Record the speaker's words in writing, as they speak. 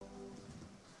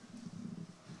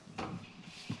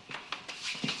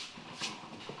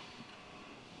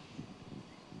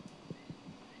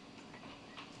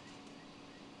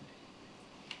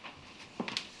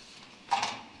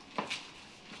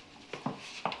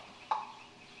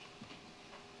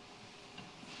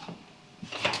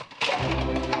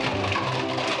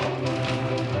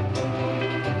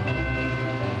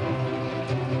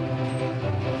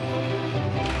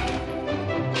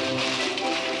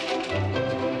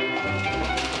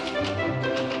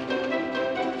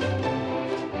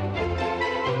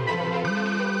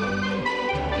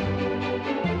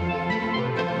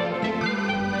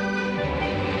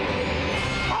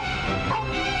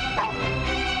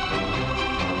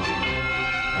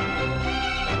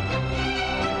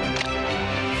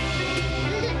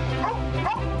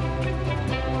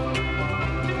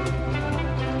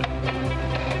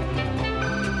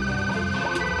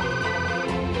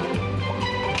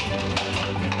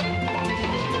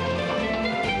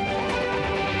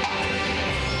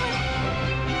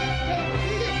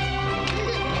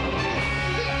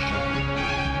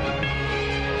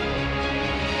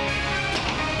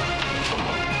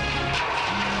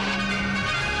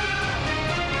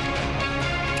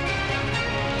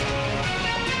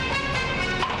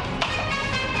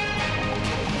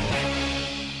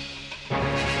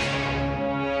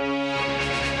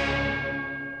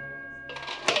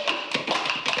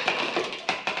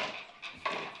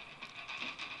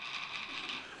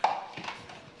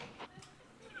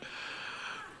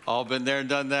All been there and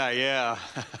done that, yeah.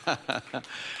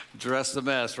 Dress the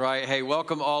mess, right? Hey,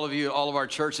 welcome all of you, all of our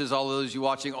churches, all of those you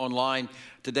watching online.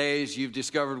 Today, as you've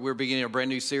discovered, we're beginning a brand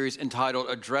new series entitled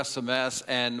Address the Mess,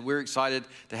 and we're excited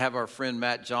to have our friend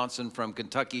Matt Johnson from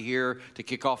Kentucky here to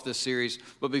kick off this series.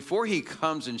 But before he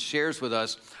comes and shares with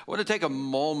us, I want to take a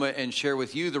moment and share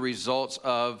with you the results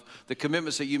of the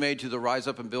commitments that you made to the Rise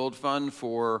Up and Build Fund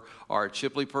for our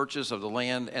Chipley purchase of the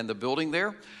land and the building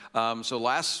there. So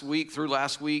last week,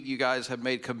 you guys have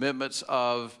made commitments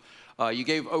of you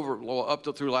gave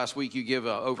through last week, you give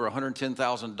over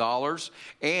 $110,000,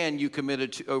 and you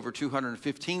committed to over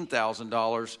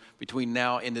 $215,000 between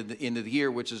now and the end of the year,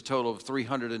 which is a total of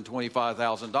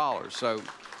 $325,000. So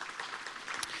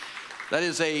that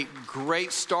is a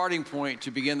great starting point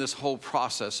to begin this whole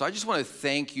process. So I just want to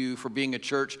thank you for being a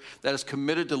church that is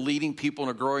committed to leading people in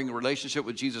a growing relationship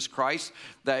with Jesus Christ,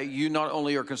 that you not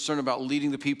only are concerned about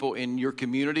leading the people in your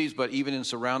communities, but even in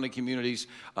surrounding communities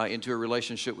into a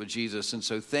relationship with Jesus. And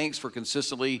so thanks for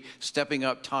consistently stepping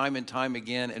up time and time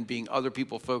again and being other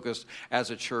people focused as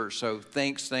a church. So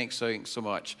thanks so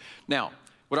much. Now,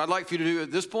 what I'd like for you to do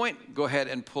at this point, go ahead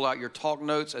and pull out your talk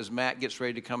notes as Matt gets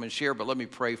ready to come and share. But let me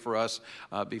pray for us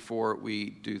before we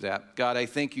do that. God, I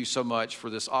thank you so much for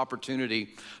this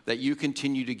opportunity that you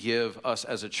continue to give us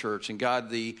as a church. And God,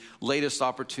 the latest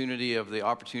opportunity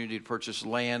to purchase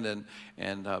land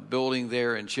and building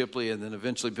there in Chipley and then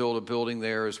eventually build a building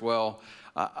there as well.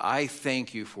 I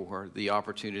thank you for the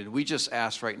opportunity. We just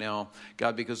ask right now,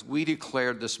 God, because we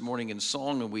declared this morning in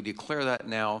song, and we declare that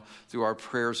now through our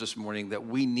prayers this morning, that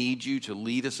we need you to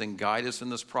lead us and guide us in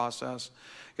this process.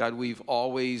 God, we've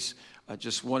always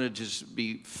just wanted to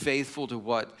be faithful to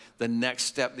what the next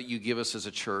step that you give us as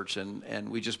a church, and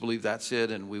we just believe that's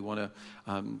it, and we want to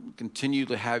continue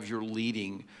to have your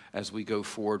leading as we go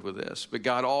forward with this. But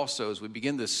God, also, as we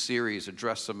begin this series,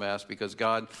 Address the Mess, because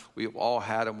God, we've all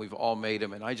had them, we've all made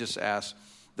them, and I just ask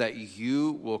that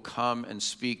you will come and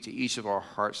speak to each of our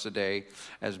hearts today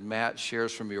as Matt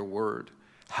shares from your word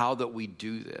how that we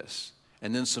do this,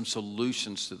 and then some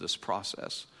solutions to this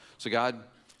process. So God,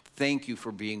 thank you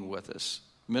for being with us.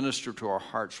 Minister to our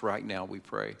hearts right now, we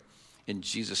pray. In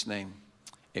Jesus' name,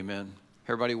 amen.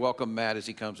 Everybody welcome Matt as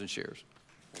he comes and shares.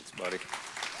 Thanks, buddy.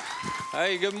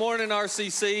 Hey, good morning,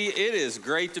 RCC. It is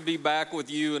great to be back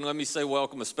with you, and let me say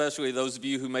welcome, especially those of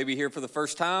you who may be here for the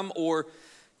first time, or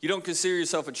you don't consider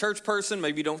yourself a church person,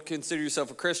 maybe you don't consider yourself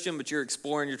a Christian, but you're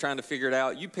exploring, you're trying to figure it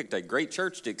out. You picked a great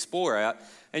church to explore at,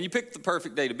 and you picked the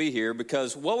perfect day to be here,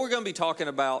 because what we're going to be talking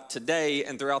about today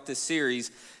and throughout this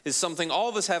series is something all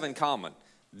of us have in common.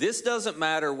 This doesn't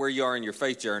matter where you are in your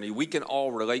faith journey. We can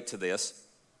all relate to this,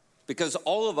 because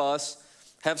all of us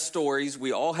have stories.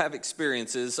 We all have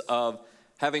experiences of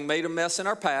having made a mess in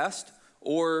our past,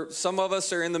 or some of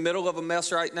us are in the middle of a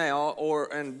mess right now,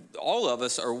 and all of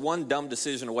us are one dumb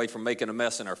decision away from making a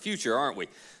mess in our future, aren't we?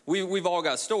 We've all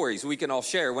got stories we can all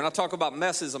share. When I talk about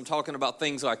messes, I'm talking about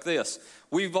things like this.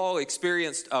 We've all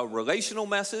experienced relational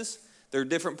messes. There are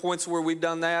different points where we've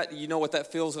done that. You know what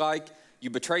that feels like. You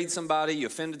betrayed somebody, you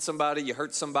offended somebody, you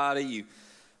hurt somebody, you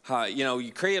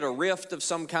create a rift of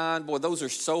some kind. Boy, those are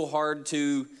so hard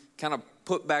to kind of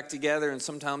put back together, and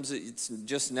sometimes it's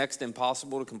just next to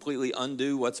impossible to completely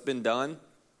undo what's been done.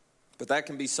 But that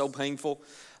can be so painful.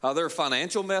 There are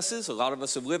financial messes. A lot of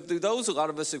us have lived through those. A lot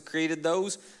of us have created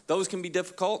those. Those can be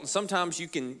difficult, and sometimes you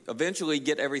can eventually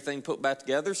get everything put back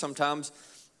together. Sometimes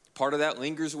part of that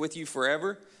lingers with you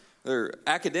forever. There are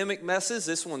academic messes.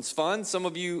 This one's fun. Some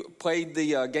of you played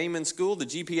the game in school, the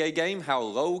GPA game, How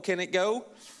Low Can It Go?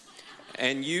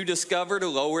 And you discovered a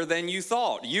lower than you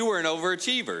thought. You were an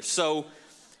overachiever. So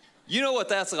you know what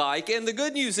that's like. And the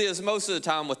good news is most of the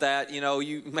time with that,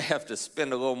 you may have to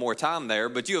spend a little more time there,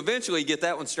 but you eventually get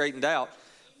that one straightened out.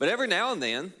 But every now and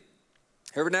then,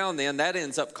 that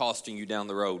ends up costing you down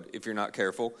the road if you're not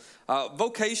careful.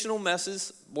 Vocational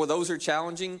messes, boy, those are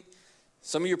challenging.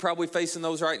 Some of you are probably facing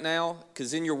those right now,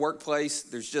 because in your workplace,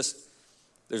 there's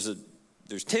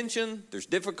tension, there's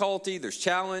difficulty, there's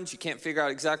challenge. You can't figure out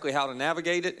exactly how to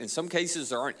navigate it. In some cases,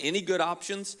 there aren't any good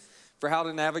options for how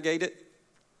to navigate it.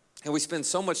 And we spend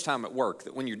so much time at work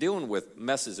that when you're dealing with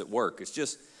messes at work, it's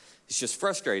just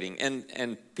frustrating.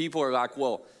 And people are like,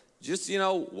 well, just,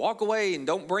 walk away and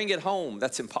don't bring it home.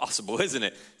 That's impossible, isn't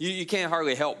it? You can't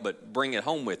hardly help but bring it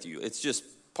home with you. It's just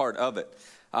part of it.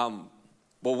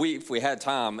 If we had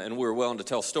time and we were willing to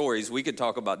tell stories, we could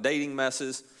talk about dating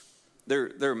messes.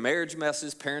 There are marriage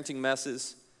messes, parenting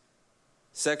messes,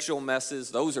 sexual messes.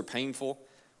 Those are painful.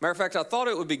 Matter of fact, I thought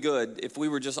it would be good if we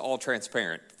were just all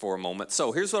transparent for a moment.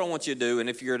 So here's what I want you to do, and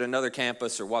if you're at another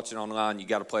campus or watching online, you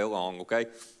got to play along, okay?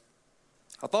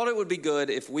 I thought it would be good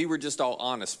if we were just all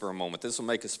honest for a moment. This will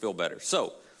make us feel better.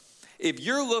 So, if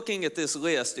you're looking at this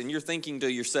list and you're thinking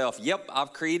to yourself, yep,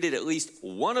 I've created at least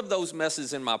one of those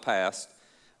messes in my past,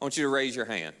 I want you to raise your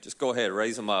hand. Just go ahead,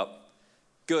 raise them up.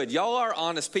 Good. Y'all are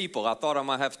honest people. I thought I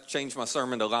might have to change my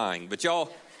sermon to lying, but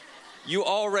you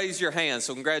all raised your hands,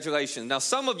 so congratulations. Now,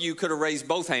 some of you could have raised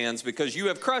both hands because you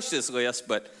have crushed this list,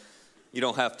 but you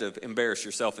don't have to embarrass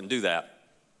yourself and do that.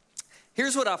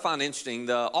 Here's what I find interesting.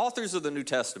 The authors of the New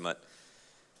Testament,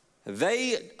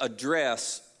 they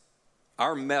address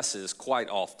our messes quite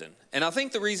often. And I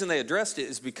think the reason they addressed it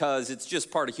is because it's just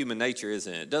part of human nature,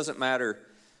 isn't it? It doesn't matter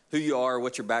who you are,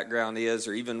 what your background is,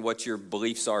 or even what your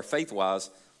beliefs are faith-wise.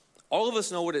 All of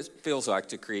us know what it feels like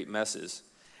to create messes.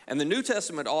 And the New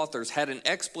Testament authors had an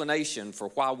explanation for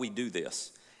why we do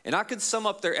this. And I could sum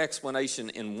up their explanation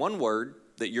in one word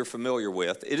that you're familiar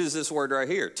with. It is this word right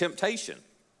here, temptation.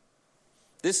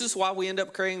 This is why we end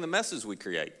up creating the messes we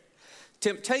create.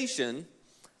 Temptation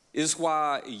is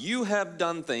why you have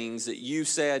done things that you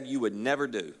said you would never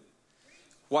do.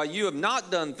 Why you have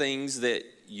not done things that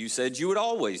you said you would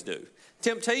always do.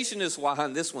 Temptation is why,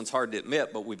 and this one's hard to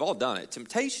admit, but we've all done it.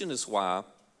 Temptation is why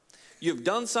you've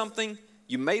done something,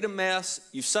 you made a mess,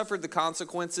 you've suffered the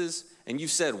consequences, and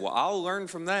you've said, well, I'll learn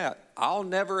from that. I'll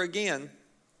never again.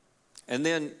 And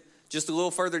then just a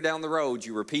little further down the road,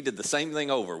 you repeated the same thing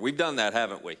over. We've done that,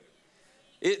 haven't we?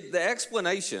 The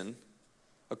explanation,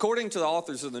 according to the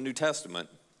authors of the New Testament,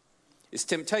 is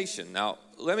temptation. Now,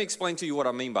 let me explain to you what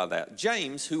I mean by that.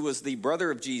 James, who was the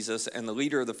brother of Jesus and the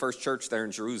leader of the first church there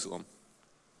in Jerusalem,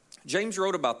 James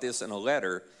wrote about this in a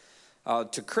letter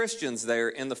to Christians there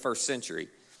in the first century.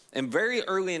 And very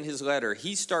early in his letter,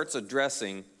 he starts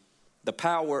addressing the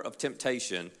power of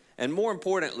temptation, and more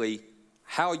importantly,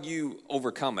 how you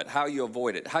overcome it, how you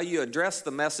avoid it, how you address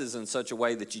the messes in such a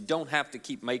way that you don't have to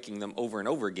keep making them over and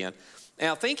over again. And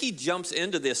I think he jumps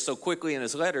into this so quickly in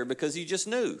his letter because he just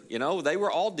knew, they were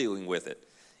all dealing with it.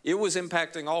 It was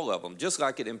impacting all of them, just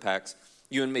like it impacts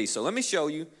you and me. So let me show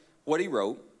you what he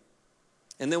wrote,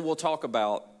 and then we'll talk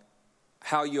about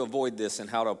how you avoid this and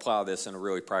how to apply this in a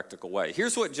really practical way.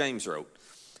 Here's what James wrote.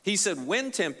 He said,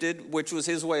 when tempted, which was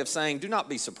his way of saying, do not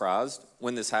be surprised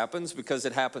when this happens, because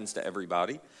it happens to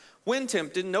everybody. When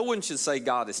tempted, no one should say,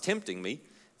 God is tempting me,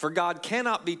 for God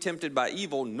cannot be tempted by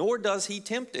evil, nor does he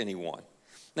tempt anyone.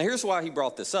 Now, here's why he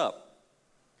brought this up.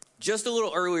 Just a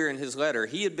little earlier in his letter,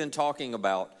 he had been talking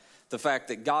about the fact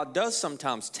that God does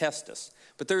sometimes test us,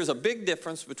 but there is a big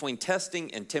difference between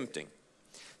testing and tempting.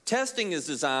 Testing is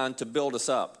designed to build us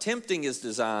up. Tempting is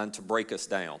designed to break us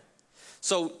down.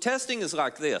 So testing is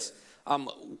like this.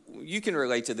 You can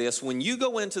relate to this. When you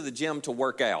go into the gym to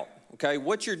work out, okay,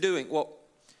 what you're doing, well,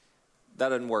 that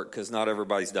doesn't work because not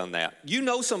everybody's done that. You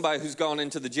know somebody who's gone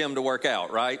into the gym to work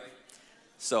out, right?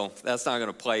 So that's not going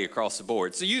to play across the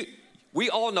board. So we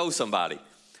all know somebody.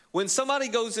 When somebody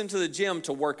goes into the gym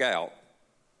to work out,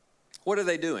 what are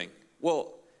they doing?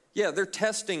 Well, yeah, they're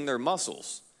testing their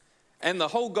muscles. And the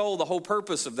whole goal, the whole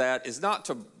purpose of that is not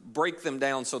to break them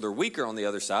down so they're weaker on the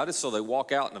other side. It's so they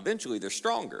walk out and eventually they're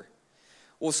stronger.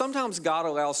 Well, sometimes God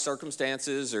allows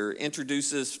circumstances or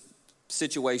introduces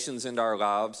situations into our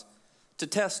lives to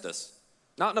test us.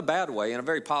 Not in a bad way, in a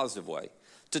very positive way.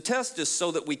 To test us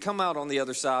so that we come out on the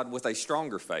other side with a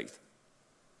stronger faith,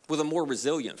 with a more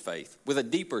resilient faith, with a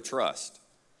deeper trust.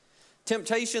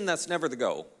 Temptation, that's never the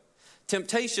goal.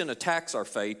 Temptation attacks our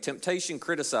faith. Temptation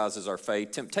criticizes our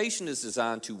faith. Temptation is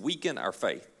designed to weaken our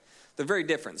faith. They're very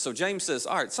different. So James says,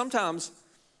 all right, sometimes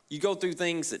you go through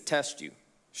things that test you.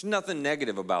 There's nothing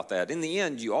negative about that. In the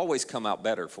end, you always come out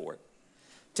better for it.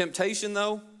 Temptation,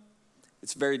 though,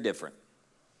 it's very different.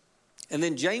 And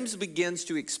then James begins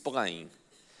to explain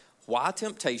why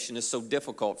temptation is so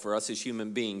difficult for us as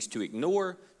human beings to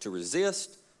ignore, to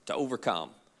resist, to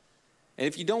overcome. And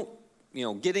if you don't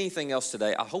get anything else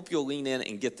today, I hope you'll lean in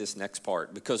and get this next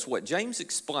part, because what James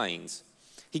explains,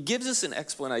 he gives us an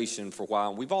explanation for why,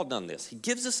 and we've all done this. He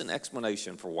gives us an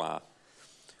explanation for why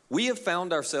we have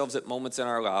found ourselves at moments in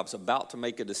our lives about to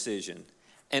make a decision,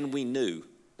 and we knew.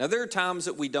 Now, there are times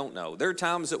that we don't know. There are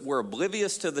times that we're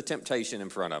oblivious to the temptation in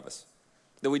front of us,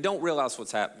 that we don't realize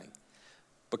what's happening.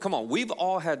 But come on, we've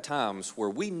all had times where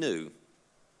we knew,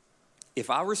 if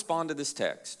I respond to this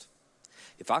text,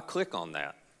 if I click on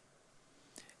that,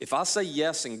 if I say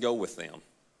yes and go with them,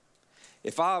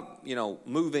 if I,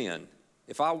 move in,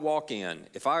 if I walk in,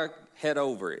 if I head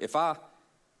over, if I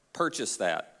purchase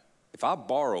that, if I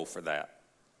borrow for that,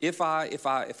 if I,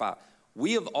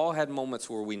 we have all had moments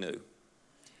where we knew,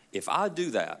 if I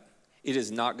do that, it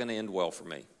is not going to end well for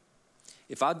me.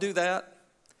 If I do that,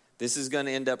 this is going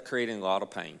to end up creating a lot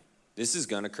of pain. This is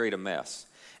going to create a mess.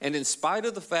 And in spite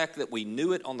of the fact that we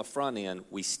knew it on the front end,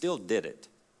 we still did it.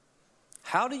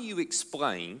 How do you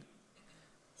explain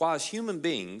why, as human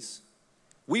beings,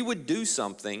 we would do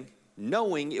something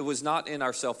knowing it was not in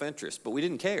our self-interest, but we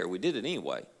didn't care. We did it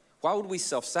anyway. Why would we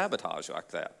self-sabotage like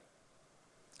that?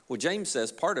 Well, James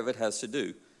says part of it has to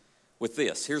do with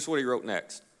this. Here's what he wrote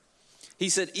next. He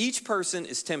said, each person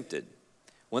is tempted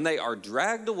when they are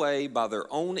dragged away by their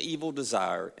own evil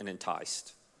desire and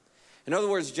enticed. In other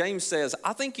words, James says,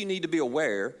 I think you need to be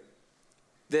aware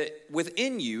that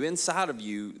within you, inside of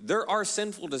you, there are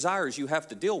sinful desires you have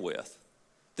to deal with.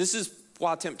 This is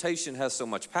why temptation has so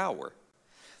much power.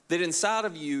 That inside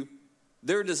of you,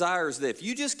 there are desires that if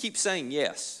you just keep saying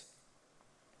yes,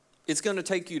 it's going to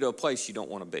take you to a place you don't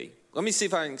want to be. Let me see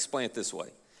if I can explain it this way.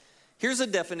 Here's a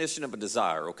definition of a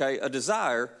desire, okay? A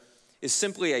desire is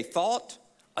simply a thought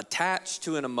attached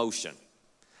to an emotion.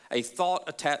 A thought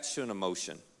attached to an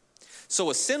emotion. So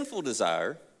a sinful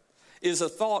desire is a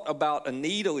thought about a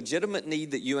need, a legitimate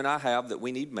need that you and I have that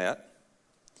we need met.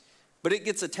 But it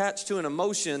gets attached to an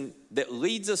emotion that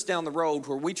leads us down the road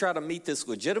where we try to meet this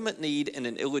legitimate need in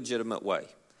an illegitimate way.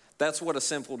 That's what a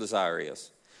sinful desire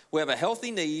is. We have a healthy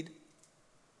need,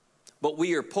 but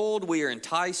we are pulled, we are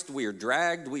enticed, we are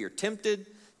dragged, we are tempted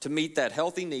to meet that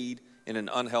healthy need in an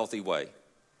unhealthy way.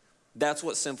 That's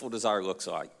what sinful desire looks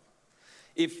like.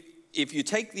 If you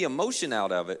take the emotion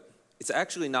out of it, it's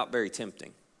actually not very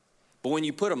tempting. But when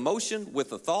you put emotion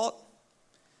with a thought,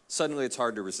 suddenly it's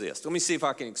hard to resist. Let me see if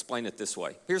I can explain it this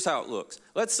way. Here's how it looks.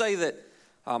 Let's say that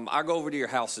I go over to your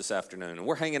house this afternoon and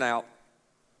we're hanging out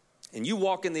and you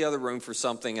walk in the other room for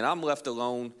something and I'm left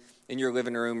alone in your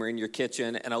living room or in your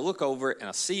kitchen and I look over and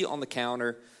I see on the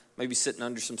counter, maybe sitting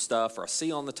under some stuff, or I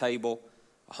see on the table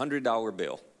a $100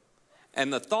 bill.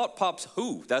 And the thought pops,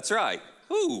 who? That's right,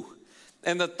 who?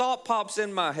 And the thought pops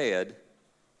in my head,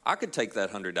 I could take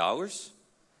that $100.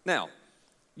 Now,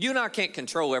 you and I can't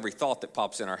control every thought that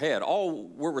pops in our head. All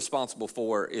we're responsible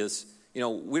for is,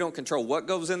 we don't control what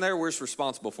goes in there. We're just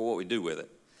responsible for what we do with it.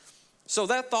 So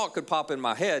that thought could pop in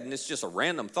my head, and it's just a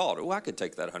random thought. Oh, I could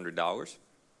take that $100.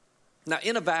 Now,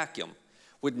 in a vacuum,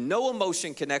 with no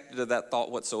emotion connected to that thought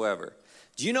whatsoever,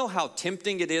 do you know how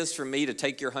tempting it is for me to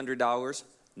take your $100?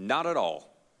 Not at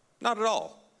all. Not at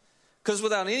all. Because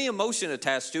without any emotion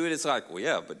attached to it, it's like, well,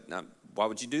 yeah, but why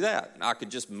would you do that? I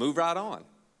could just move right on.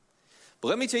 But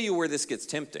let me tell you where this gets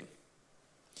tempting.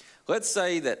 Let's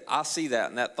say that I see that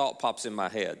and that thought pops in my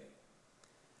head.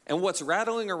 And what's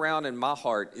rattling around in my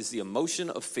heart is the emotion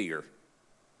of fear.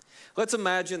 Let's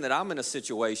imagine that I'm in a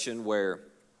situation where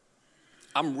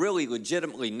I'm really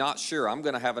legitimately not sure I'm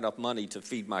going to have enough money to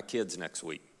feed my kids next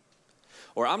week.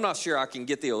 Or I'm not sure I can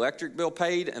get the electric bill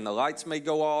paid and the lights may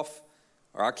go off.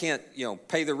 Or I can't,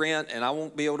 pay the rent and I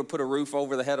won't be able to put a roof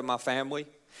over the head of my family.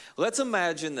 Let's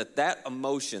imagine that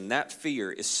emotion, that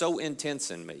fear is so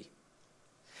intense in me.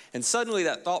 And suddenly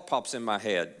that thought pops in my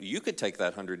head, you could take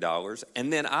that $100,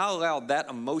 and then I allow that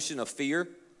emotion of fear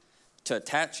to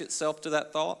attach itself to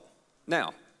that thought.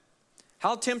 Now,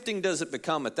 how tempting does it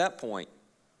become at that point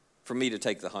for me to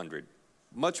take the 100?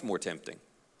 Much more tempting.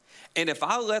 And if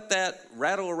I let that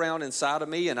rattle around inside of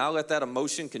me and I let that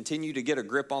emotion continue to get a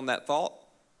grip on that thought,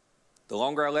 the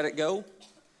longer I let it go,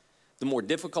 the more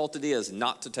difficult it is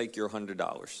not to take your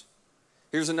 $100.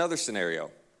 Here's another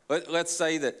scenario. Let's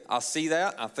say that I see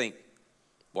that, I think,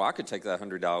 well, I could take that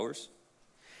 $100.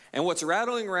 And what's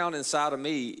rattling around inside of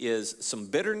me is some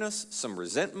bitterness, some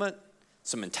resentment,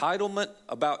 some entitlement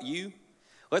about you.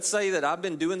 Let's say that I've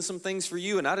been doing some things for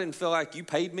you and I didn't feel like you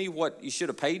paid me what you should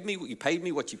have paid me. You paid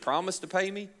me what you promised to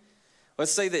pay me.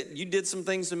 Let's say that you did some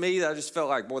things to me that I just felt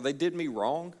like, boy, they did me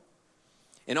wrong.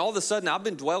 And all of a sudden I've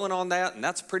been dwelling on that and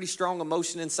that's a pretty strong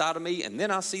emotion inside of me. And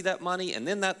then I see that money and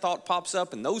then that thought pops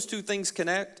up and those two things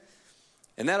connect.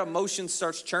 And that emotion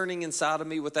starts churning inside of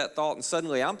me with that thought. And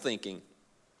suddenly I'm thinking,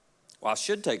 well, I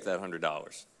should take that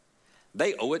 $100.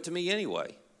 They owe it to me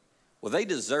anyway. Well, they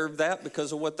deserve that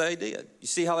because of what they did. You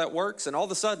see how that works? And all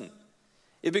of a sudden,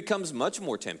 it becomes much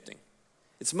more tempting.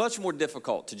 It's much more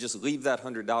difficult to just leave that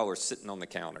 $100 sitting on the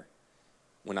counter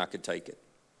when I could take it.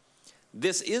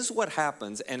 This is what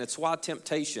happens, and it's why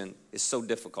temptation is so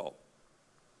difficult.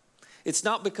 It's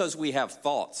not because we have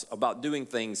thoughts about doing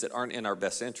things that aren't in our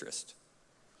best interest.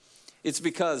 It's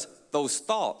because those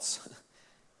thoughts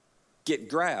get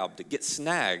grabbed, get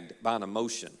snagged by an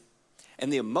emotion.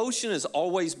 And the emotion is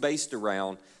always based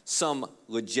around some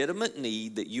legitimate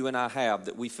need that you and I have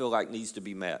that we feel like needs to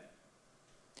be met.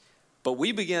 But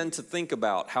we begin to think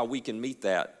about how we can meet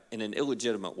that in an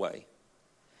illegitimate way.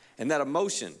 And that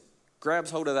emotion grabs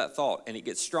hold of that thought and it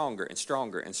gets stronger and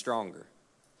stronger and stronger.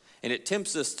 And it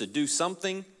tempts us to do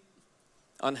something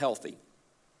unhealthy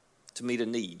to meet a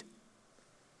need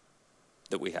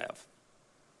that we have.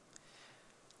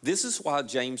 This is why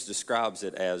James describes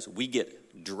it as we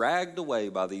get dragged away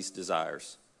by these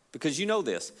desires. Because you know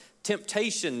this,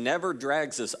 temptation never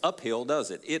drags us uphill,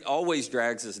 does it? It always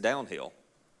drags us downhill.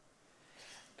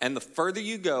 And the further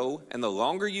you go and the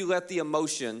longer you let the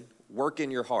emotion work in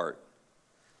your heart,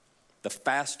 the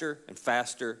faster and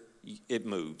faster it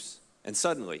moves. And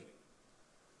suddenly,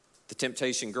 the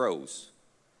temptation grows.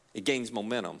 It gains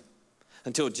momentum.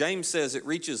 Until James says it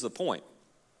reaches the point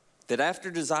that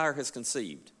after desire has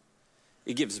conceived,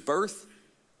 it gives birth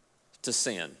to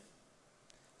sin.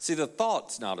 See, the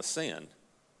thought's not a sin.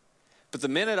 But the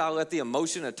minute I let the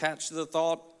emotion attach to the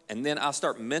thought, and then I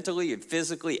start mentally and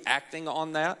physically acting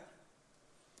on that,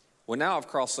 well, now I've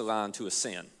crossed the line to a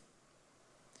sin.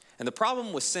 And the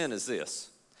problem with sin is this.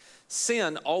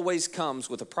 Sin always comes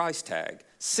with a price tag.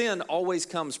 Sin always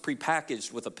comes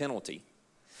prepackaged with a penalty.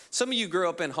 Some of you grew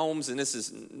up in homes, and this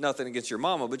is nothing against your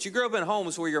mama, but you grew up in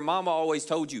homes where your mama always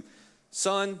told you,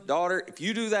 son, daughter, if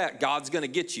you do that, God's going to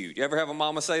get you. You ever have a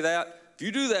mama say that? If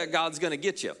you do that, God's going to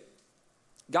get you.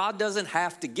 God doesn't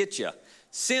have to get you.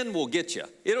 Sin will get you.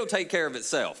 It'll take care of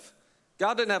itself.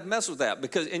 God doesn't have to mess with that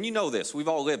because, and you know this, we've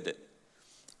all lived it.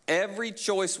 Every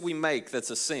choice we make that's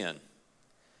a sin,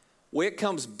 well, it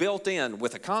comes built in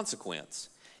with a consequence.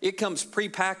 It comes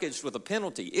prepackaged with a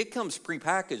penalty. It comes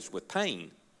prepackaged with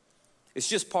pain. It's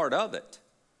just part of it.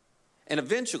 And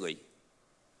eventually,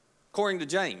 according to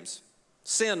James,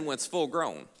 sin, when it's full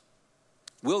grown,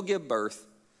 will give birth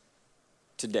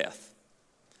to death.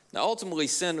 Now, ultimately,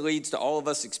 sin leads to all of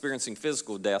us experiencing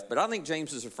physical death, but I think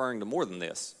James is referring to more than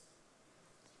this.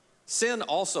 Sin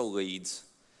also leads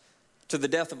to the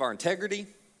death of our integrity,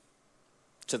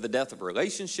 to the death of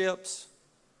relationships,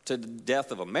 to the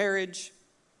death of a marriage,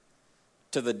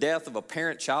 to the death of a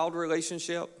parent-child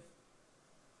relationship.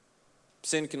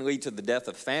 Sin can lead to the death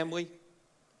of family.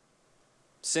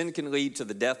 Sin can lead to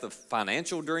the death of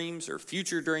financial dreams or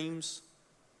future dreams.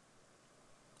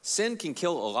 Sin can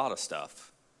kill a lot of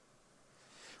stuff.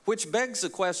 Which begs the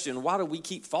question, why do we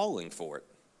keep falling for it?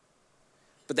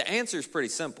 But the answer is pretty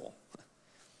simple.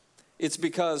 It's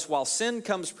because while sin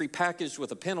comes prepackaged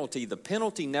with a penalty, the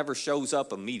penalty never shows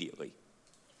up immediately.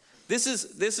 This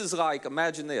is like,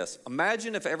 imagine this.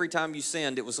 Imagine if every time you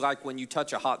sinned, it was like when you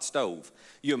touch a hot stove.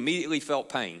 You immediately felt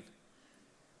pain.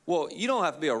 Well, you don't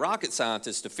have to be a rocket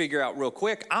scientist to figure out real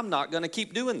quick, I'm not going to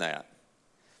keep doing that.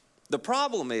 The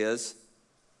problem is,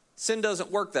 sin doesn't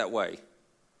work that way.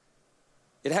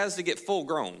 It has to get full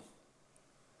grown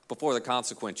before the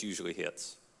consequence usually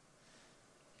hits.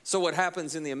 So what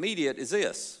happens in the immediate is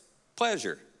this,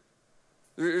 pleasure.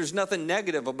 There's nothing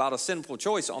negative about a sinful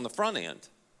choice on the front end.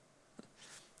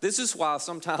 This is why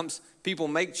sometimes people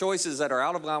make choices that are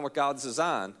out of line with God's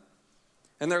design,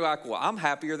 and they're like, well, I'm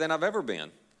happier than I've ever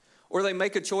been. Or they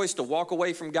make a choice to walk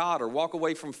away from God or walk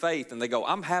away from faith, and they go,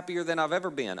 I'm happier than I've ever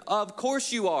been. Of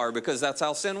course you are, because that's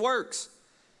how sin works.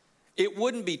 It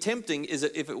wouldn't be tempting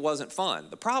if it wasn't fun.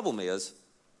 The problem is,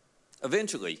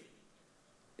 eventually,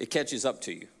 it catches up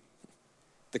to you.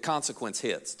 The consequence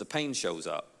hits. The pain shows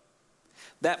up.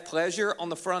 That pleasure on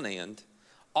the front end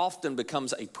often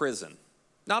becomes a prison.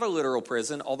 Not a literal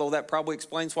prison, although that probably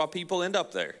explains why people end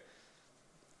up there.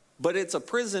 But it's a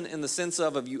prison in the sense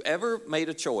of, have you ever made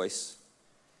a choice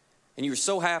and you were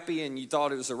so happy and you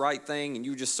thought it was the right thing and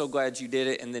you were just so glad you did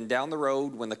it, and then down the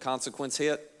road when the consequence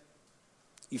hit,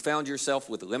 you found yourself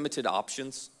with limited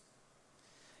options?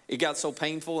 It got so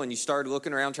painful and you started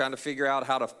looking around trying to figure out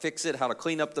how to fix it, how to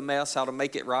clean up the mess, how to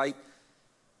make it right,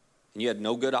 and you had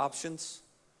no good options?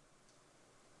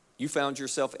 You found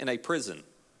yourself in a prison.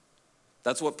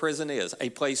 That's what prison is,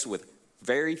 a place with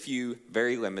very few,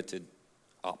 very limited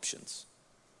options.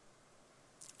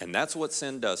 And that's what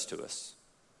sin does to us.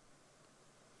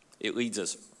 It leads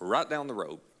us right down the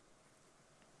road.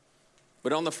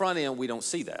 But on the front end, we don't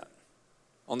see that.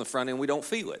 On the front end, we don't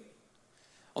feel it.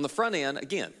 On the front end,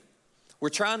 again, we're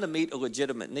trying to meet a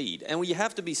legitimate need. And you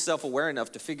have to be self-aware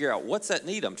enough to figure out, what's that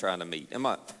need I'm trying to meet? Am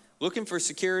I looking for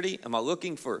security? Am I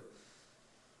looking for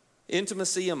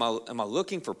intimacy? Am I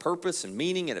looking for purpose and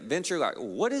meaning and adventure? Like,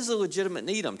 what is the legitimate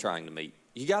need I'm trying to meet?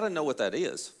 You got to know what that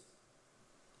is.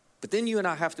 But then you and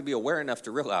I have to be aware enough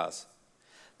to realize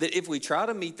that if we try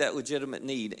to meet that legitimate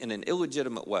need in an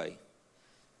illegitimate way,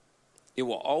 it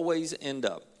will always end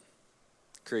up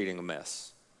creating a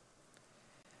mess.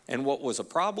 And what was a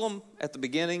problem at the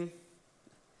beginning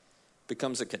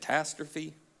becomes a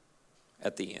catastrophe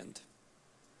at the end.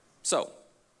 So,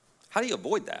 how do you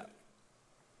avoid that?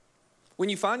 When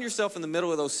you find yourself in the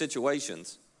middle of those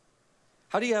situations,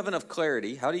 how do you have enough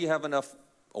clarity? How do you have enough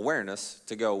awareness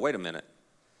to go, wait a minute,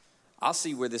 I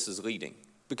see where this is leading.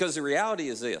 Because the reality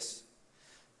is this.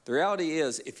 The reality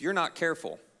is, if you're not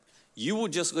careful, you will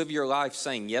just live your life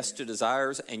saying yes to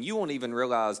desires, and you won't even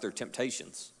realize they're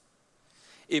temptations.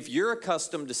 If you're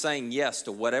accustomed to saying yes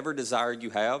to whatever desire you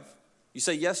have, you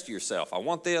say yes to yourself. I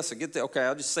want this, I get that. Okay,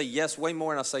 I'll just say yes way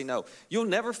more, and I say no. You'll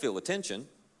never feel attention,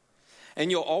 and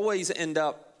you'll always end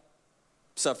up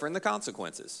suffering the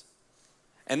consequences.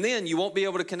 And then you won't be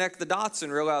able to connect the dots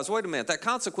and realize, wait a minute, that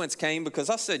consequence came because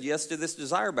I said yes to this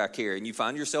desire back here, and you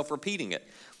find yourself repeating it.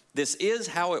 This is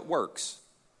how it works.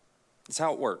 It's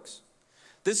how it works.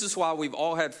 This is why we've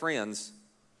all had friends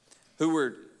who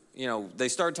were, they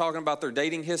started talking about their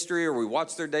dating history, or we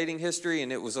watched their dating history,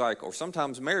 and it was like, or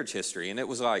sometimes marriage history, and it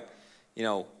was like,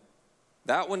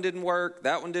 that one didn't work,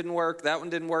 that one didn't work, that one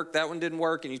didn't work, that one didn't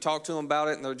work, and you talk to them about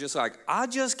it, and they're just like, I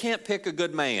just can't pick a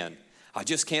good man. I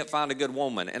just can't find a good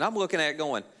woman. And I'm looking at it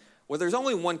going, well, there's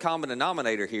only one common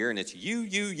denominator here, and it's you,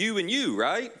 and you,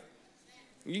 right?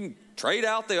 You can trade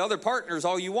out the other partners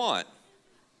all you want.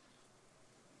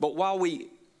 But while we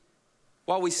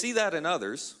see that in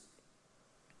others,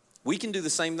 we can do the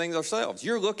same things ourselves.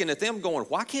 You're looking at them going,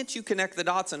 why can't you connect the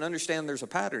dots and understand there's a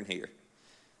pattern here?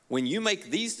 When you make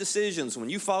these decisions, when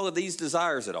you follow these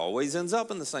desires, it always ends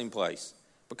up in the same place.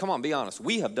 But come on, be honest.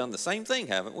 We have done the same thing,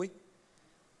 haven't we?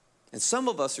 And some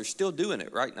of us are still doing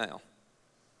it right now.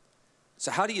 So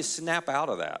how do you snap out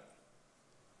of that?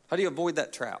 How do you avoid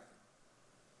that trap?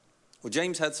 Well,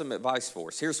 James had some advice for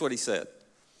us. Here's what he said.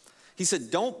 He said,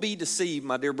 don't be deceived,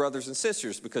 my dear brothers and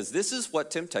sisters, because this is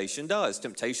what temptation does.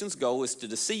 Temptation's goal is to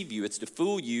deceive you. It's to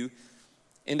fool you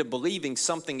into believing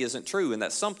something isn't true. And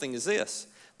that something is this,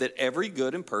 that every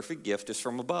good and perfect gift is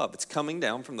from above. It's coming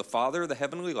down from the Father of the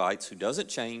heavenly lights, who doesn't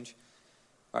change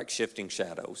like shifting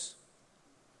shadows.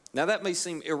 Now that may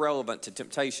seem irrelevant to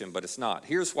temptation, but it's not.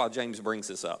 Here's why James brings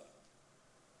this up.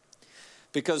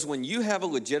 Because when you have a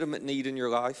legitimate need in your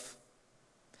life,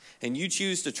 and you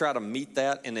choose to try to meet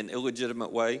that in an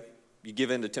illegitimate way, you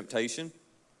give in to temptation.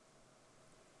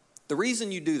 The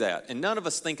reason you do that, and none of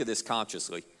us think of this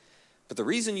consciously, but the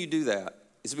reason you do that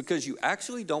is because you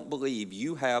actually don't believe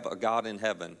you have a God in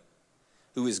heaven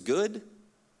who is good,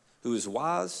 who is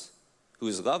wise, who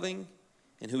is loving,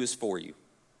 and who is for you.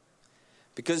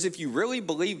 Because if you really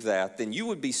believe that, then you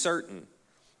would be certain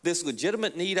this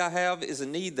legitimate need I have is a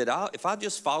need that if I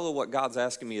just follow what God's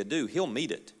asking me to do, He'll meet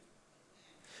it.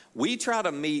 We try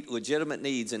to meet legitimate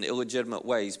needs in illegitimate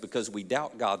ways because we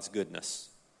doubt God's goodness.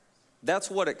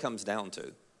 That's what it comes down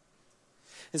to.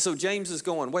 And so James is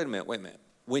going, wait a minute.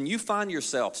 When you find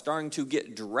yourself starting to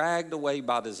get dragged away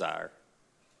by desire,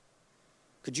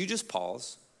 could you just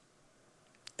pause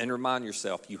and remind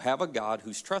yourself you have a God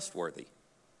who's trustworthy.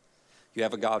 You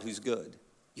have a God who's good.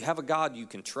 You have a God you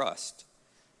can trust.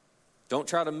 Don't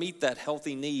try to meet that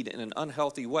healthy need in an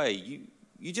unhealthy way.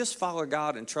 You just follow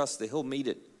God and trust that He'll meet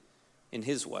it in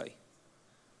His way.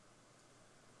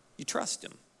 You trust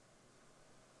Him.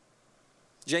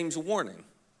 James' warning.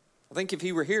 I think if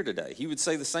he were here today, he would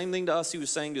say the same thing to us he was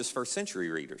saying to his first century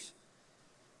readers.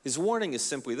 His warning is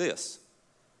simply this.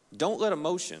 Don't let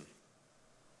emotion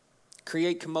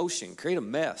create commotion, create a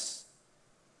mess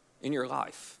in your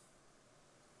life.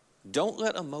 Don't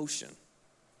let emotion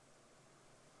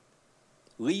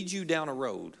lead you down a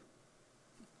road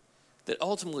that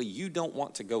ultimately you don't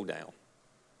want to go down.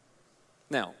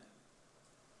 Now,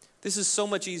 this is so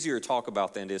much easier to talk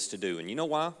about than it is to do. And you know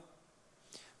why?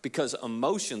 Because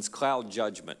emotions cloud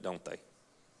judgment, don't they?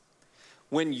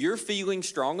 When you're feeling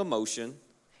strong emotion,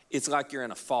 it's like you're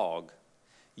in a fog.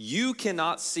 You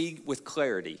cannot see with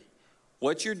clarity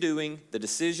what you're doing, the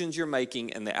decisions you're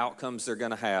making, and the outcomes they're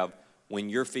going to have when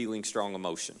you're feeling strong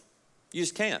emotion. You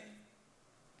just can't.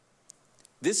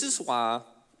 This is why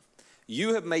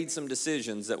you have made some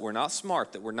decisions that were not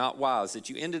smart, that were not wise, that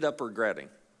you ended up regretting.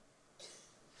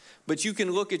 But you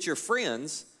can look at your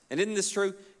friends, and isn't this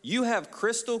true? You have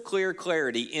crystal clear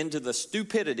clarity into the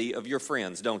stupidity of your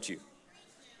friends, don't you?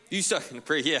 You start to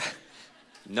pray, yeah.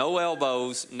 No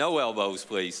elbows,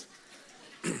 please.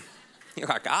 You're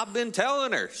like, I've been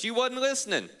telling her. She wasn't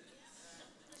listening.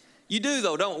 You do,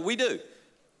 though, don't we? We do.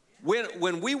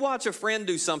 When we watch a friend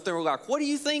do something, we're like, what are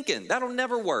you thinking? That'll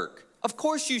never work. Of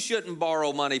course you shouldn't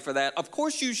borrow money for that. Of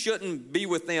course you shouldn't be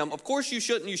with them. Of course you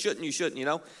shouldn't, you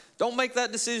know. Don't make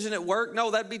that decision at work. No,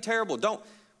 that'd be terrible. Don't.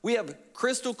 We have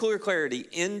crystal clear clarity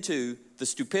into the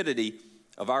stupidity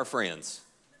of our friends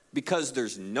because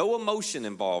there's no emotion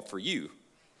involved for you.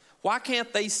 Why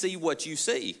can't they see what you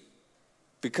see?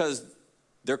 Because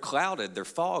they're clouded, they're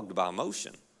fogged by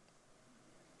emotion.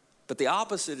 But the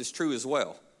opposite is true as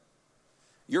well.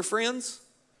 Your friends,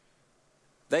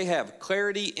 they have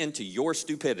clarity into your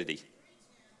stupidity.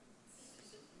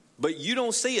 But you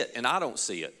don't see it, and I don't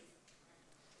see it.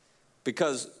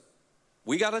 Because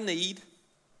we got a need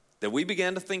that we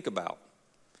began to think about.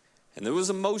 And there was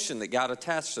emotion that got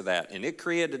attached to that. And it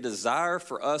created a desire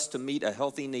for us to meet a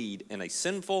healthy need in a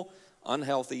sinful,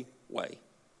 unhealthy way.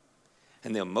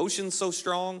 And the emotion's so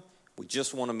strong, we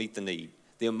just want to meet the need.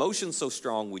 The emotion's so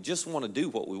strong, we just want to do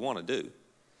what we want to do.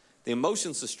 The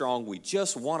emotion's so strong, we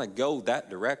just want to go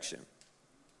that direction.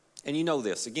 And you know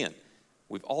this, again,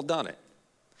 we've all done it.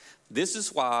 This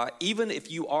is why, even if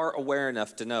you are aware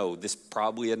enough to know this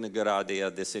probably isn't a good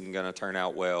idea, this isn't going to turn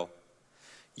out well,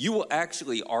 you will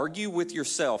actually argue with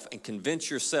yourself and convince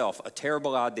yourself a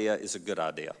terrible idea is a good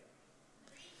idea.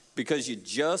 Because you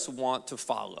just want to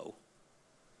follow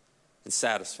and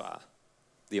satisfy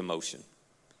the emotion.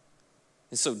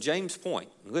 And so James' point,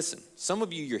 listen, some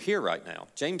of you, you're here right now.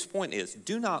 James' point is,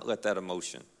 do not let that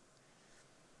emotion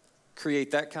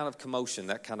create that kind of commotion,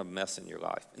 that kind of mess in your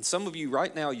life. And some of you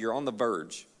right now, you're on the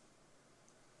verge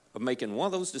of making one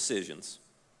of those decisions.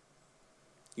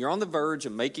 You're on the verge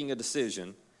of making a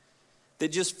decision that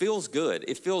just feels good.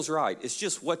 It feels right. It's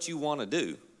just what you want to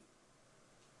do.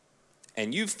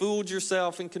 And you've fooled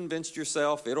yourself and convinced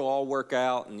yourself it'll all work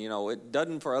out, and it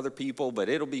doesn't for other people, but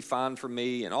it'll be fine for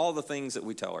me, and all the things that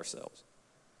we tell ourselves.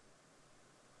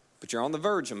 But you're on the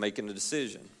verge of making a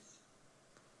decision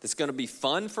that's going to be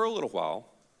fun for a little while,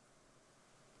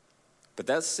 but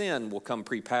that sin will come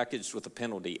prepackaged with a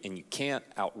penalty, and you can't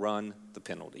outrun the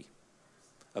penalty.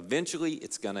 Eventually,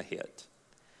 it's going to hit,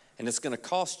 and it's going to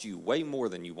cost you way more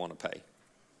than you want to pay.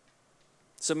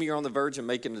 Some of you are on the verge of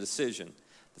making a decision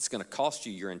that's going to cost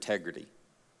you your integrity.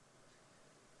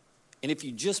 And if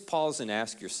you just pause and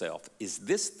ask yourself, is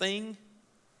this thing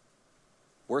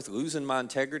worth losing my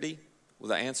integrity? Well,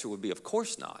 the answer would be, of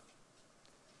course not.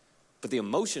 But the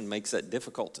emotion makes that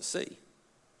difficult to see.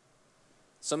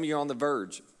 Some of you are on the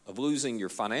verge of losing your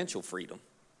financial freedom.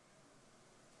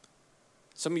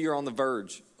 Some of you are on the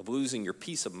verge of losing your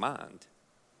peace of mind.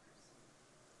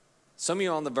 Some of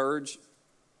you are on the verge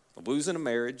of losing a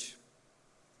marriage,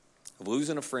 of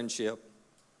losing a friendship.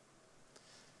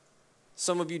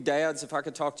 Some of you dads, if I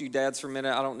could talk to you dads for a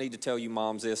minute, I don't need to tell you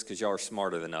moms this because y'all are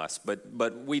smarter than us, but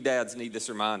we dads need this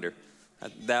reminder.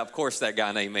 That, of course, that guy,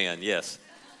 and amen, yes.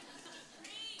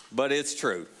 But it's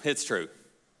true. It's true.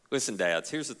 Listen, dads,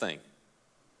 here's the thing.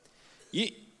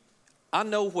 I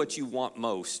know what you want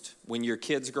most when your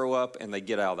kids grow up and they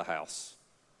get out of the house.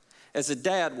 As a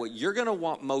dad, what you're going to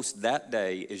want most that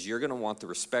day is you're going to want the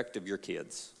respect of your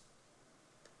kids.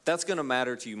 That's going to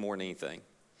matter to you more than anything.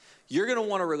 You're going to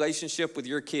want a relationship with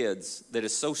your kids that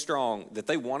is so strong that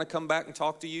they want to come back and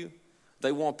talk to you.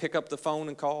 They want to pick up the phone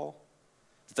and call.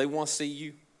 That they want to see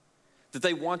you. That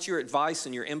they want your advice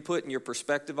and your input and your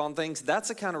perspective on things. That's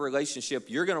the kind of relationship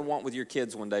you're going to want with your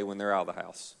kids one day when they're out of the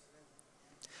house.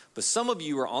 But some of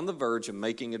you are on the verge of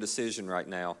making a decision right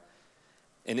now,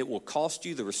 and it will cost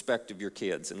you the respect of your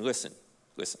kids. And listen.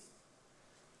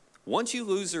 Once you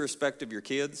lose the respect of your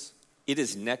kids, it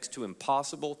is next to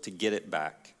impossible to get it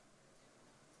back.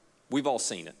 We've all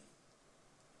seen it.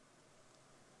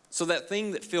 So that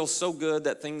thing that feels so good,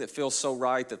 that thing that feels so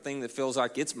right, the thing that feels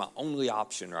like it's my only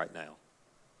option right now,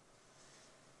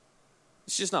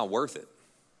 it's just not worth it.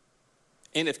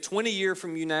 And if 20 years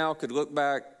from you now could look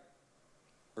back,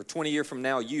 or 20 years from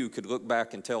now you could look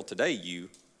back and tell today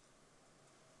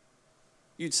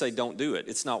you'd say don't do it.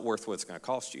 It's not worth what it's going to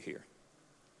cost you here.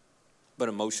 But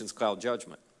emotions cloud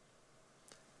judgment.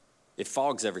 It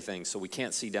fogs everything so we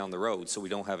can't see down the road, so we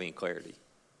don't have any clarity.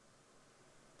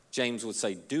 James would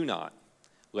say, do not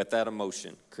let that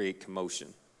emotion create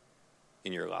commotion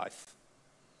in your life.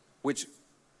 Which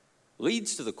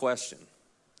leads to the question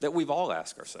that we've all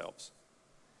asked ourselves.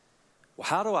 Well,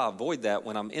 how do I avoid that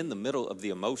when I'm in the middle of the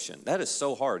emotion? That is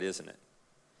so hard, isn't it?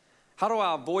 How do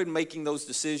I avoid making those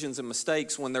decisions and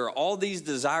mistakes when there are all these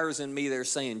desires in me that are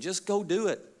saying, just go do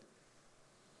it.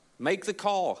 Make the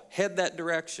call, head that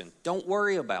direction. Don't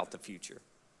worry about the future.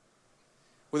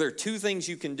 Well, there are two things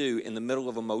you can do in the middle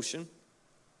of emotion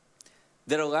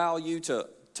that allow you to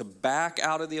back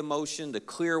out of the emotion, to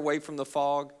clear away from the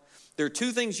fog. There are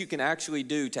two things you can actually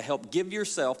do to help give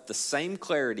yourself the same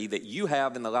clarity that you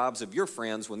have in the lives of your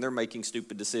friends when they're making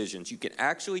stupid decisions. You can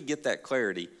actually get that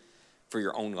clarity for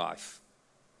your own life.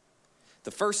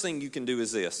 The first thing you can do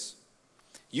is this.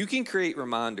 You can create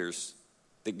reminders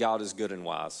that God is good and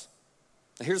wise.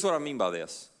 Now, here's what I mean by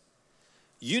this.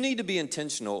 You need to be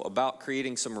intentional about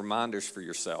creating some reminders for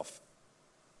yourself.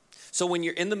 So when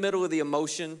you're in the middle of the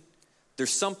emotion,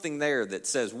 there's something there that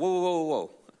says, whoa.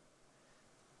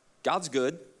 God's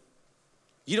good.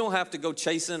 You don't have to go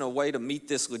chasing a way to meet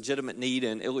this legitimate need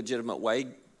in an illegitimate way.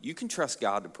 You can trust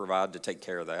God to provide, to take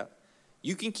care of that.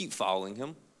 You can keep following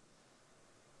him.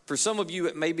 For some of you,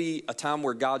 it may be a time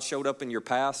where God showed up in your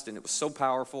past and it was so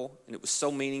powerful and it was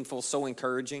so meaningful, so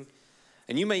encouraging.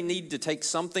 And you may need to take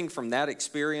something from that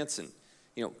experience and,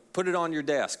 put it on your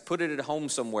desk, put it at home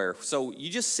somewhere. So you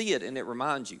just see it and it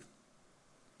reminds you.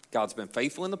 God's been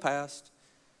faithful in the past.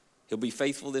 He'll be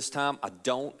faithful this time. I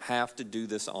don't have to do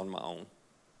this on my own.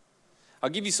 I'll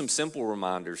give you some simple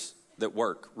reminders that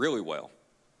work really well.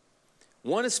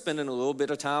 One is spending a little bit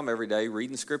of time every day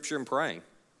reading scripture and praying.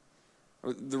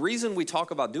 The reason we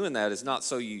talk about doing that is not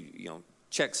so you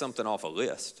check something off a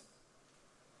list.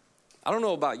 I don't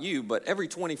know about you, but every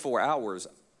 24 hours,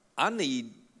 I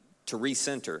need to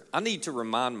recenter. I need to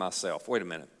remind myself, wait a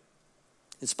minute.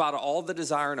 In spite of all the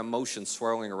desire and emotion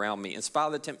swirling around me, in spite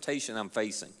of the temptation I'm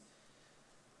facing,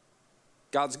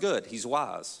 God's good. He's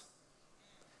wise.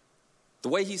 The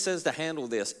way he says to handle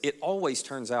this, it always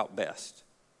turns out best.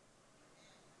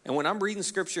 And when I'm reading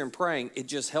scripture and praying, it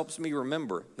just helps me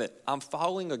remember that I'm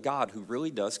following a God who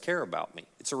really does care about me.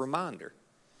 It's a reminder.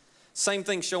 Same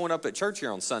thing showing up at church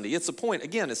here on Sunday. It's a point.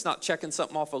 Again, it's not checking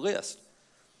something off a list.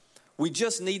 We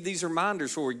just need these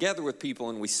reminders where we gather with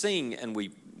people and we sing and we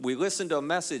listen to a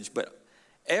message, but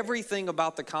everything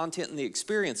about the content and the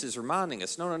experience is reminding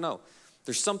us, no.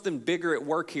 There's something bigger at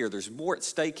work here. There's more at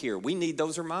stake here. We need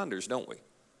those reminders, don't we?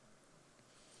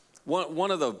 One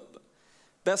of the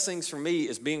best things for me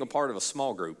is being a part of a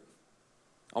small group.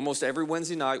 Almost every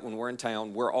Wednesday night when we're in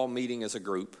town, we're all meeting as a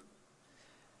group.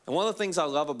 And one of the things I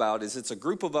love about it is it's a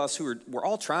group of us we're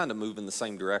all trying to move in the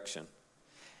same direction.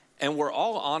 And we're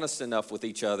all honest enough with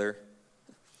each other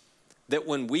that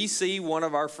when we see one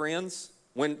of our friends,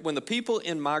 when the people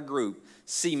in my group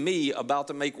see me about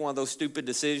to make one of those stupid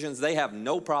decisions, they have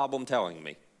no problem telling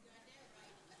me.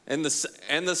 And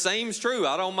the same's true.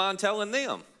 I don't mind telling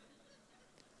them.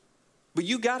 But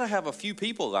you got to have a few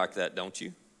people like that, don't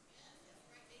you?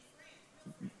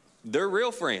 They're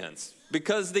real friends,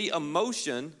 because the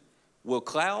emotion will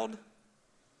cloud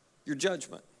your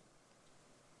judgment.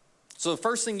 So the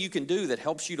first thing you can do that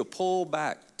helps you to pull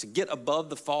back, to get above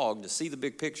the fog, to see the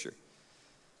big picture,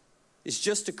 is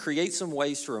just to create some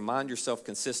ways to remind yourself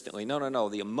consistently, no,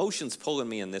 the emotion's pulling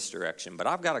me in this direction, but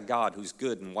I've got a God who's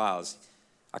good and wise.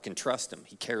 I can trust him.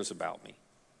 He cares about me.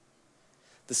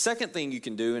 The second thing you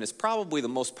can do, and it's probably the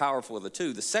most powerful of the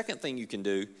two, the second thing you can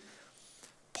do,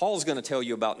 Paul's going to tell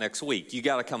you about next week. You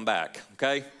got to come back,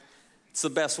 okay? It's the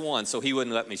best one, so he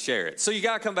wouldn't let me share it. So you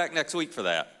got to come back next week for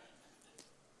that.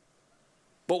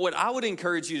 But what I would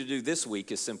encourage you to do this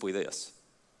week is simply this.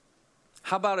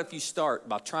 How about if you start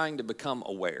by trying to become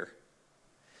aware?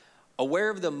 Aware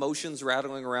of the emotions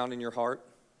rattling around in your heart?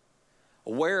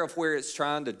 Aware of where it's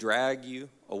trying to drag you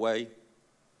away?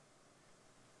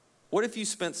 What if you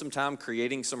spent some time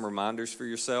creating some reminders for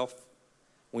yourself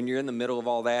when you're in the middle of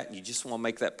all that and you just want to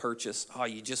make that purchase? Oh,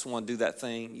 you just want to do that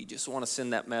thing. You just want to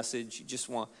send that message.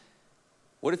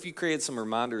 What if you created some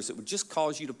reminders that would just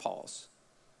cause you to pause?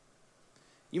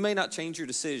 You may not change your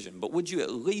decision, but would you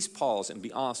at least pause and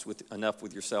be honest enough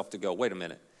with yourself to go, wait a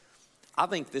minute, I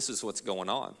think this is what's going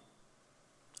on.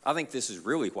 I think this is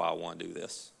really why I want to do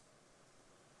this.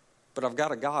 But I've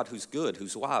got a God who's good,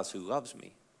 who's wise, who loves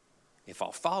me. If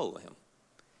I'll follow him,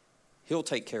 he'll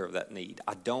take care of that need.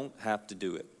 I don't have to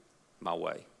do it my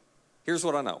way. Here's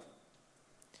what I know.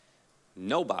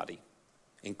 Nobody,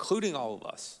 including all of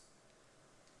us,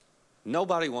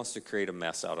 nobody wants to create a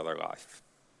mess out of their life.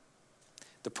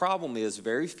 The problem is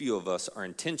very few of us are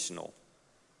intentional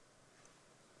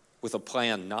with a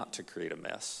plan not to create a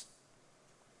mess.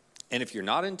 And if you're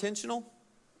not intentional,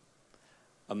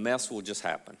 a mess will just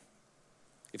happen.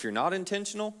 If you're not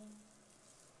intentional,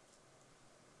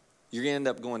 you're going to end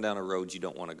up going down a road you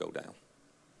don't want to go down.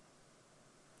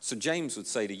 So James would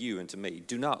say to you and to me,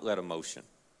 do not let emotion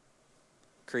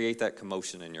create that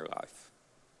commotion in your life.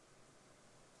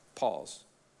 Pause.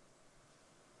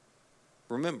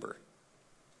 Remember,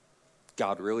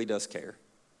 God really does care.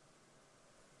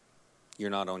 You're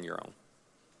not on your own.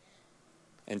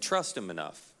 And trust him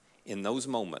enough in those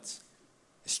moments,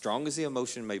 as strong as the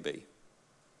emotion may be,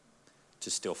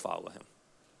 to still follow him.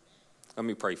 Let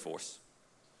me pray for us.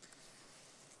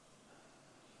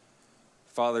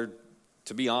 Father,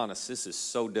 to be honest, this is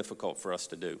so difficult for us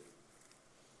to do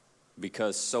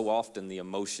because so often the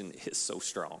emotion is so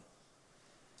strong.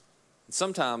 And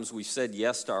sometimes we've said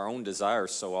yes to our own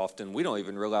desires so often, we don't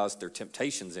even realize they're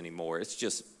temptations anymore. It's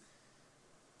just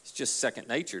second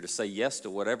nature to say yes to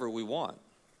whatever we want.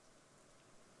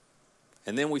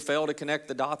 And then we fail to connect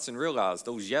the dots and realize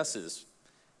those yeses,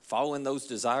 following those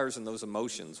desires and those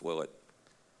emotions,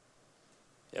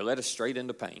 it led us straight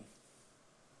into pain.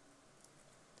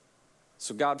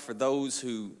 So God, for those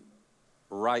who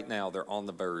right now they're on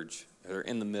the verge, they're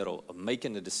in the middle of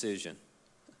making a decision,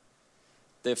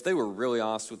 that if they were really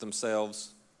honest with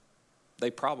themselves, they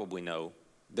probably know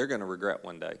they're going to regret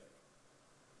one day.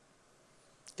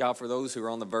 God, for those who are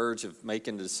on the verge of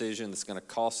making a decision that's going to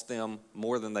cost them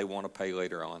more than they want to pay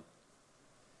later on,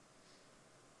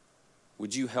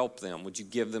 would you help them? Would you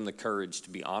give them the courage to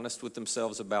be honest with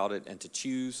themselves about it and to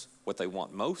choose what they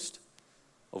want most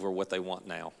over what they want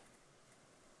now?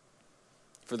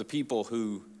 For the people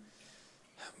who,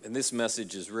 and this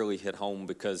message has really hit home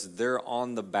because they're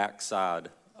on the backside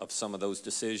of some of those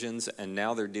decisions, and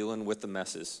now they're dealing with the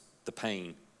messes, the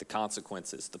pain, the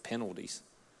consequences, the penalties.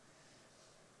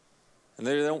 And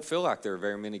they don't feel like there are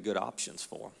very many good options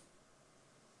for them.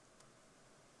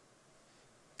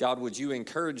 God, would you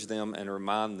encourage them and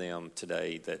remind them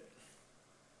today that,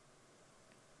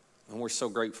 and we're so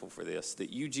grateful for this, that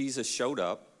you, Jesus, showed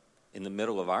up in the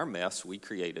middle of our mess we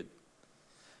created.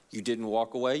 You didn't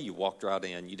walk away, you walked right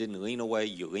in. You didn't lean away,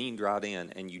 you leaned right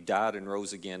in, and you died and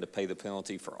rose again to pay the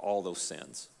penalty for all those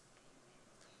sins.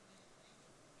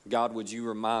 God, would you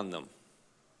remind them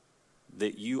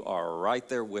that you are right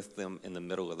there with them in the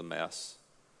middle of the mess.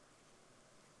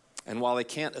 And while they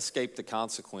can't escape the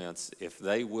consequence, if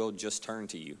they will just turn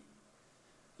to you,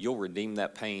 you'll redeem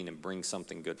that pain and bring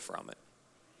something good from it.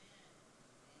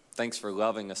 Thanks for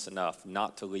loving us enough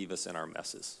not to leave us in our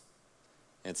messes.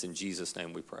 And it's in Jesus'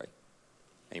 name we pray.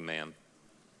 Amen.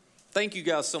 Thank you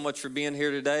guys so much for being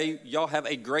here today. Y'all have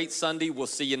a great Sunday. We'll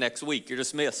see you next week. You're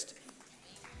dismissed.